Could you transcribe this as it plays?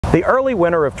The early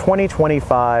winter of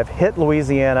 2025 hit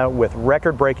Louisiana with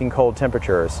record-breaking cold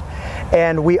temperatures,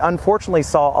 and we unfortunately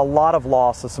saw a lot of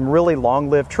loss of some really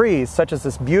long-lived trees, such as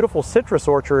this beautiful citrus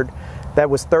orchard that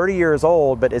was 30 years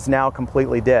old but is now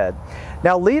completely dead.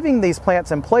 Now, leaving these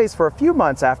plants in place for a few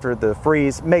months after the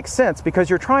freeze makes sense because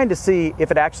you're trying to see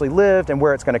if it actually lived and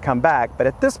where it's going to come back, but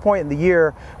at this point in the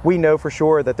year we know for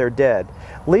sure that they're dead.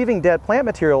 Leaving dead plant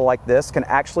material like this can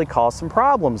actually cause some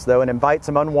problems though and invite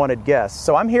some unwanted guests.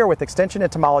 So I'm here with Extension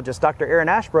entomologist Dr. Aaron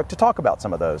Ashbrook to talk about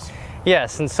some of those.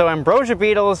 Yes, and so ambrosia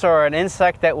beetles are an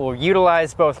insect that will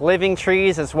utilize both living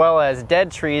trees as well as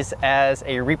dead trees as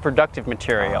a reproductive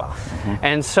material.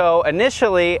 And so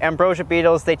initially ambrosia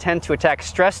beetles, they tend to attack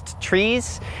stressed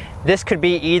trees. This could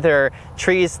be either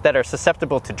trees that are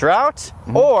susceptible to drought,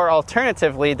 or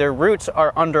alternatively their roots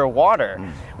are underwater,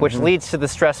 which leads to the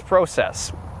stress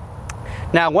process.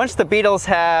 Now, once the beetles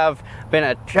have been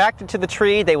attracted to the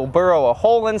tree, they will burrow a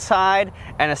hole inside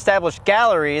and establish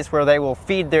galleries where they will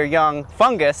feed their young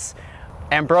fungus,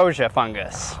 ambrosia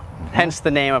fungus, hence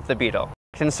the name of the beetle.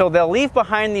 And so they'll leave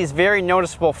behind these very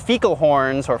noticeable fecal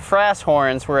horns or frass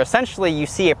horns, where essentially you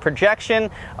see a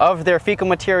projection of their fecal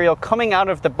material coming out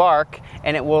of the bark,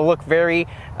 and it will look very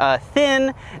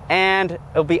thin and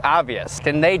it'll be obvious.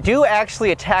 And they do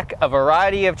actually attack a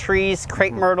variety of trees: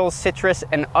 crepe myrtles, citrus,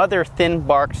 and other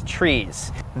thin-barked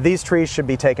trees. These trees should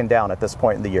be taken down at this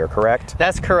point in the year, correct?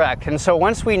 That's correct. And so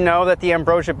once we know that the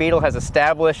ambrosia beetle has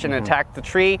established and attacked the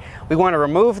tree, we want to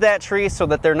remove that tree so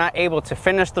that they're not able to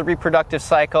finish the reproductive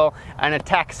cycle and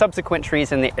attack subsequent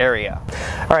trees in the area.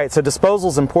 All right, so disposal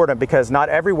is important because not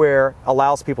everywhere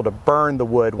allows people to burn the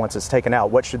wood once it's taken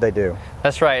out. What should they do?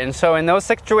 That's right. And so in those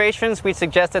situations, we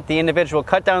suggest that the individual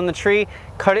cut down the tree,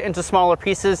 cut it into smaller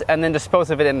pieces, and then dispose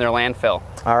of it in their landfill.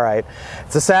 All right.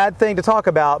 It's a sad thing to talk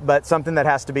about, but something that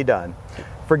has to be done.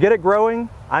 For Get It Growing,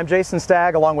 I'm Jason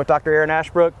Stagg along with Dr. Aaron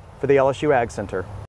Ashbrook for the LSU AgCenter.